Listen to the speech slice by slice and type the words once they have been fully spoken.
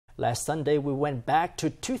Last Sunday, we went back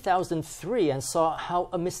to 2003 and saw how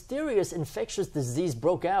a mysterious infectious disease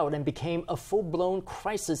broke out and became a full-blown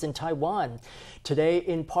crisis in Taiwan. Today,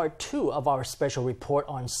 in part 2 of our special report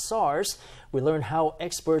on SARS, we learn how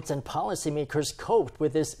experts and policymakers coped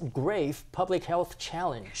with this grave public health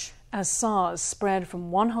challenge. As SARS spread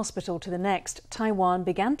from one hospital to the next, Taiwan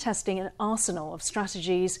began testing an arsenal of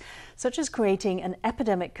strategies, such as creating an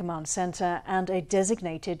epidemic command center and a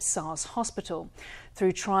designated SARS hospital.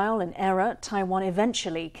 Through trial and error, Taiwan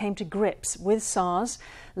eventually came to grips with SARS,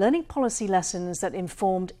 learning policy lessons that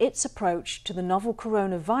informed its approach to the novel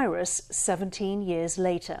coronavirus 17 years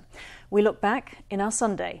later. We look back in our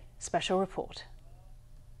Sunday special report.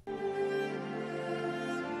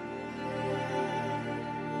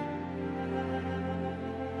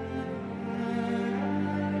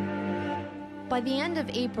 By the end of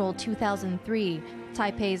April 2003,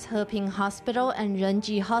 Taipei's Heping Hospital and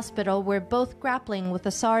Renji Hospital were both grappling with the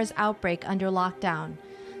SARS outbreak under lockdown.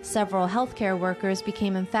 Several healthcare workers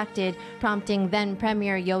became infected, prompting then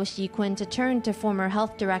Premier You Si-kun to turn to former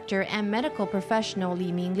health director and medical professional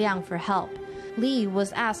Lee Ming-liang for help. Lee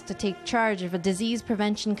was asked to take charge of a disease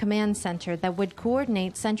prevention command center that would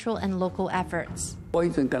coordinate central and local efforts.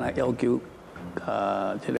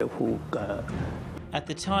 At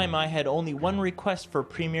the time, I had only one request for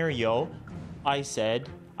Premier Yo. I said,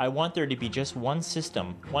 I want there to be just one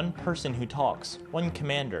system, one person who talks, one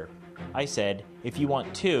commander. I said, if you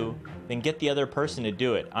want two, then get the other person to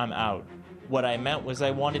do it. I'm out. What I meant was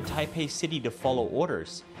I wanted Taipei City to follow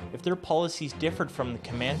orders. If their policies differed from the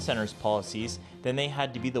command center's policies, then they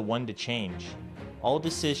had to be the one to change. All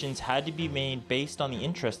decisions had to be made based on the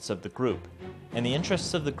interests of the group, and the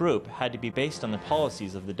interests of the group had to be based on the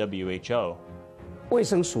policies of the WHO. 卫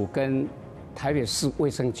生署跟台北市卫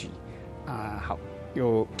生局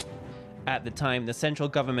有 At the time, the central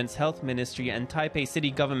government's health ministry and Taipei City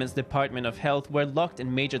government's Department of Health were locked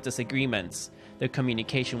in major disagreements. Their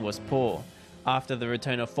communication was poor. After the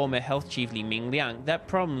return of former health chief Lee Ming-liang, that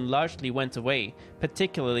problem largely went away,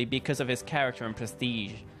 particularly because of his character and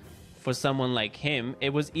prestige. For someone like him,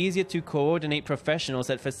 it was easier to coordinate professionals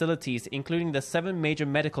at facilities including the 7 major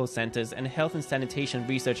medical centers and health and sanitation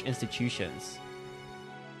research institutions.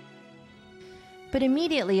 But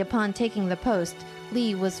immediately upon taking the post,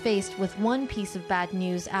 Lee was faced with one piece of bad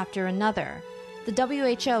news after another. The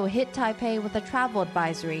WHO hit Taipei with a travel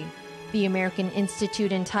advisory. The American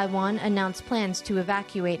Institute in Taiwan announced plans to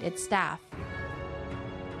evacuate its staff.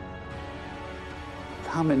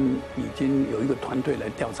 他们已经有一个团队来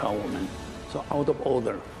调查我们，说 out of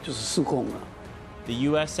order 就是失控了。 The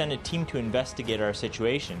U.S. sent a team to investigate our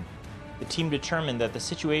situation. The team determined that the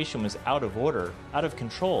situation was out of order, out of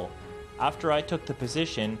control. After I took the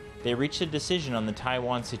position, they reached a decision on the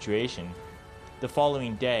Taiwan situation. The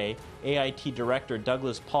following day, AIT Director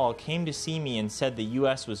Douglas Paul came to see me and said the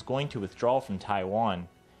U.S. was going to withdraw from Taiwan.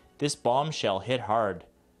 This bombshell hit hard.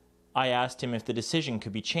 I asked him if the decision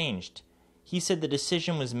could be changed. He said the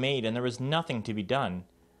decision was made and there was nothing to be done.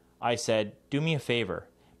 I said, do me a favor.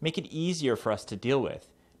 Make it easier for us to deal with.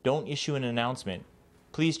 Don't issue an announcement.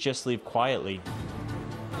 Please just leave quietly.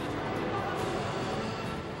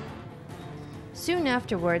 Soon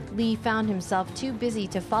afterward, Lee found himself too busy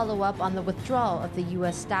to follow up on the withdrawal of the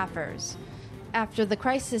U.S. staffers. After the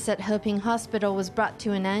crisis at Heping Hospital was brought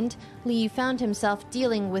to an end, Lee found himself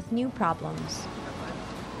dealing with new problems.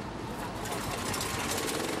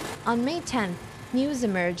 On May 10th, news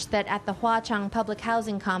emerged that at the Huachang public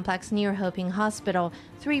housing complex near Heping Hospital,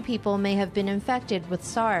 3 people may have been infected with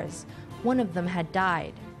SARS. One of them had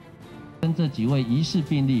died. 跟这几位疑似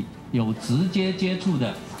病例有直接接触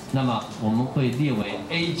的，那么我们会列为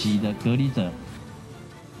A 级的隔离者。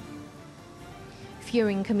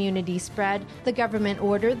 Fearing community spread, the government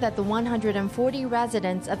ordered that the 140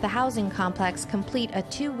 residents of the housing complex complete a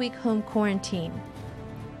 2-week home quarantine.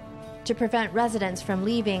 To prevent residents from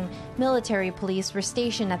leaving, military police were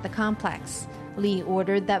stationed at the complex. Lee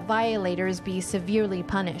ordered that violators be severely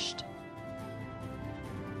punished.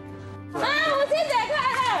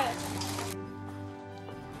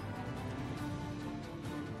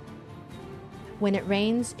 When it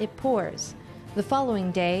rains, it pours. The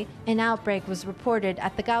following day, an outbreak was reported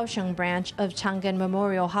at the Kaohsiung branch of Chang'an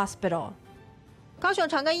Memorial Hospital. 高雄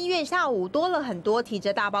长庚医院下午多了很多提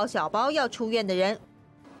着大包小包要出院的人。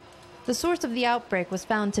 The source of the outbreak was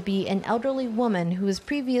found to be an elderly woman who was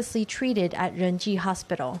previously treated at Renji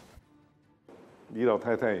Hospital. 李老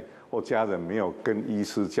太太或家人没有跟医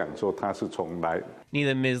师讲说她是从来。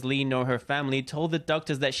 Neither Ms. Lee nor her family told the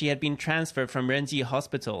doctors that she had been transferred from Renji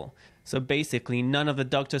Hospital. So basically, none of the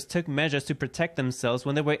doctors took measures to protect themselves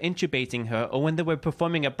when they were intubating her or when they were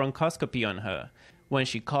performing a bronchoscopy on her. When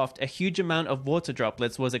she coughed, a huge amount of water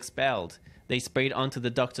droplets was expelled. They sprayed onto the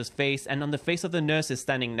doctor's face and on the face of the nurses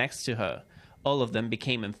standing next to her. All of them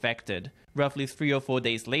became infected. Roughly 3 or 4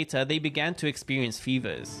 days later, they began to experience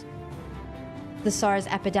fevers. The SARS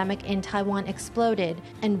epidemic in Taiwan exploded,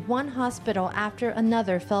 and one hospital after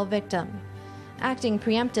another fell victim. Acting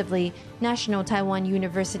preemptively, National Taiwan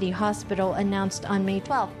University Hospital announced on May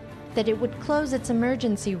 12th that it would close its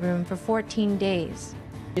emergency room for 14 days.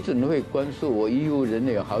 We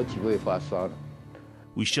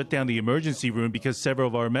shut down the emergency room because several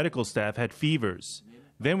of our medical staff had fevers.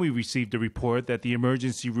 Then we received a report that the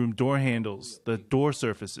emergency room door handles, the door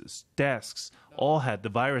surfaces, desks, all had the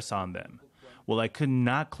virus on them. Well, I could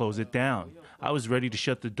not close it down. I was ready to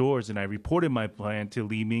shut the doors, and I reported my plan to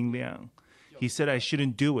Lee Ming-liang. He said I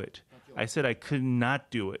shouldn't do it. I said I could not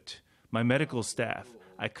do it. My medical staff,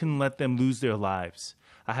 I couldn't let them lose their lives.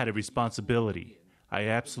 I had a responsibility. I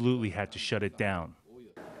absolutely had to shut it down.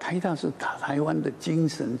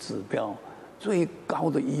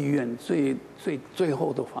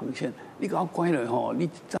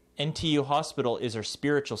 NTU Hospital is our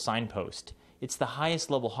spiritual signpost. It's the highest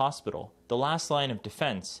level hospital, the last line of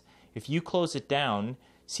defense. If you close it down,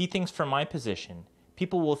 see things from my position.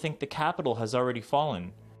 People will think the capital has already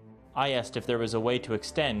fallen. I asked if there was a way to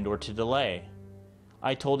extend or to delay.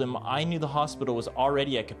 I told him I knew the hospital was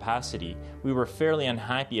already at capacity. We were fairly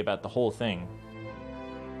unhappy about the whole thing.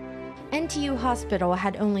 NTU Hospital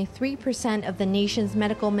had only 3% of the nation's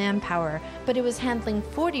medical manpower, but it was handling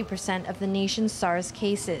 40% of the nation's SARS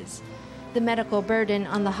cases. The medical burden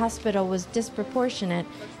on the hospital was disproportionate,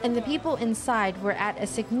 and the people inside were at a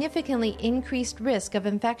significantly increased risk of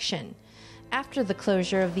infection. After the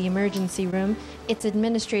closure of the emergency room, its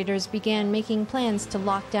administrators began making plans to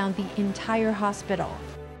lock down the entire hospital.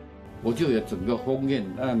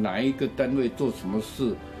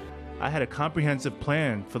 I had a comprehensive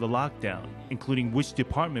plan for the lockdown, including which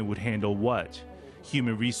department would handle what.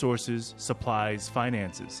 Human resources, supplies,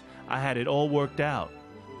 finances. I had it all worked out.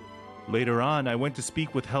 Later on, I went to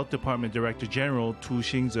speak with Health Department Director General Tu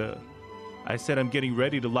Xingze. I said I'm getting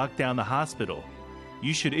ready to lock down the hospital.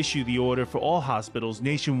 You should issue the order for all hospitals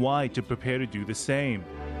nationwide to prepare to do the same.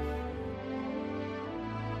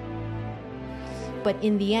 But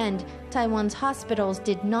in the end, Taiwan's hospitals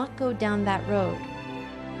did not go down that road.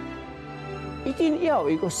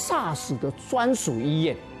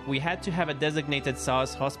 We had to have a designated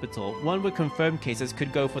SARS hospital, one where confirmed cases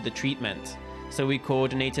could go for the treatment. So we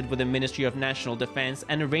coordinated with the Ministry of National Defense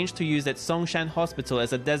and arranged to use that Songshan Hospital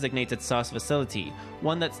as a designated SARS facility,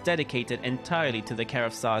 one that's dedicated entirely to the care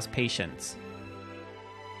of SARS patients.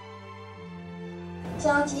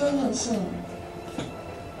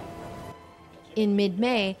 In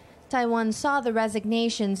mid-May, Taiwan saw the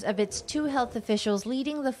resignations of its 2 health officials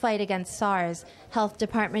leading the fight against SARS, Health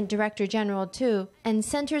Department Director General Tu and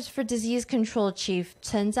Centers for Disease Control Chief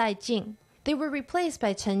Chen Zai-jing. They were replaced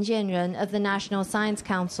by Chen Jianren of the National Science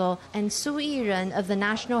Council and Su Yiren of the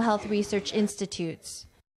National Health Research Institutes.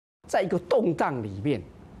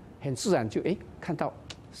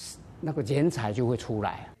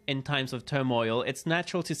 In times of turmoil, it's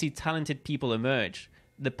natural to see talented people emerge.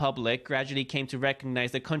 The public gradually came to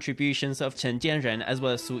recognize the contributions of Chen Jianren as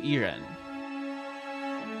well as Su Yiren.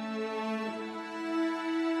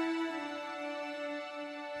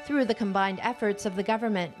 Through the combined efforts of the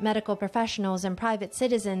government, medical professionals, and private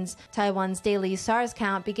citizens, Taiwan's daily SARS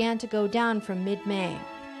count began to go down from mid-May.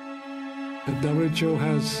 The WHO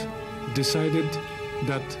has decided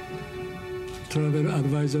that travel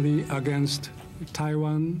advisory against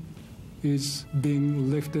Taiwan is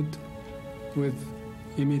being lifted with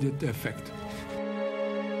immediate effect.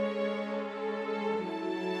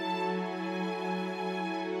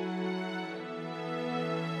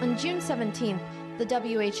 On June 17th, the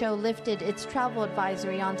WHO lifted its travel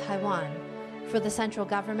advisory on Taiwan. For the central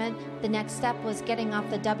government, the next step was getting off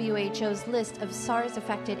the WHO's list of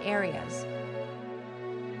SARS-affected areas.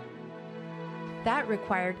 That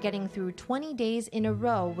required getting through 20 days in a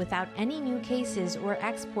row without any new cases or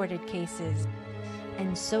exported cases.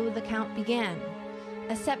 And so the count began.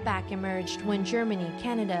 A setback emerged when Germany,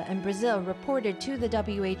 Canada, and Brazil reported to the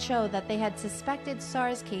WHO that they had suspected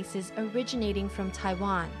SARS cases originating from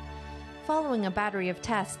Taiwan. Following a battery of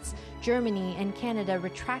tests, Germany and Canada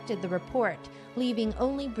retracted the report, leaving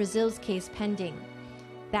only Brazil's case pending.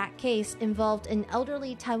 That case involved an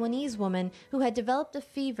elderly Taiwanese woman who had developed a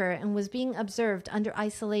fever and was being observed under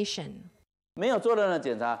isolation. They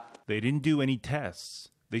didn't do any tests.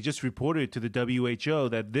 They just reported to the WHO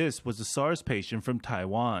that this was a SARS patient from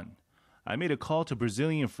Taiwan. I made a call to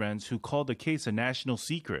Brazilian friends who called the case a national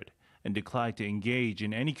secret and declined to engage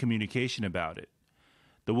in any communication about it.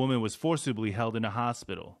 The woman was forcibly held in a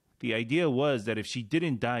hospital. The idea was that if she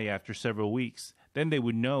didn't die after several weeks, then they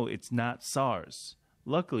would know it's not SARS.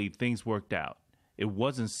 Luckily, things worked out. It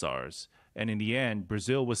wasn't SARS, and in the end,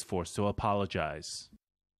 Brazil was forced to apologize.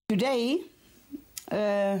 Today,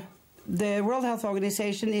 the World Health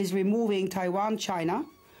Organization is removing Taiwan, China,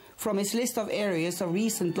 from its list of areas of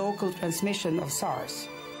recent local transmission of SARS.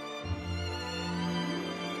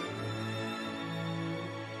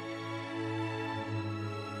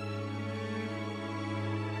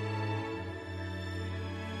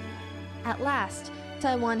 At last,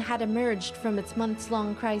 Taiwan had emerged from its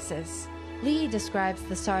months-long crisis. Lee describes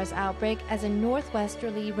the SARS outbreak as a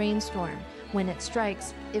northwesterly rainstorm. When it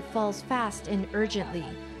strikes, it falls fast and urgently.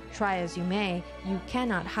 Try as you may, you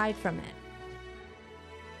cannot hide from it.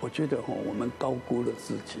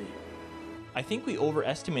 I think we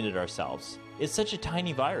overestimated ourselves. It's such a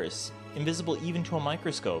tiny virus, invisible even to a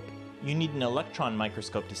microscope. You need an electron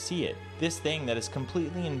microscope to see it. This thing that is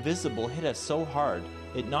completely invisible hit us so hard,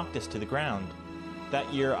 it knocked us to the ground.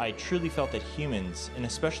 That year, I truly felt that humans, and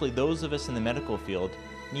especially those of us in the medical field,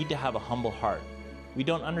 need to have a humble heart. We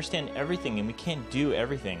don't understand everything and we can't do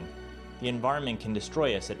everything. The environment can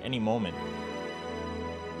destroy us at any moment.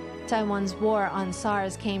 Taiwan's war on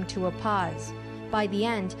SARS came to a pause. By the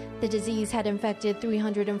end, the disease had infected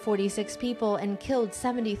 346 people and killed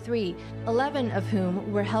 73, 11 of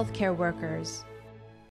whom were healthcare workers.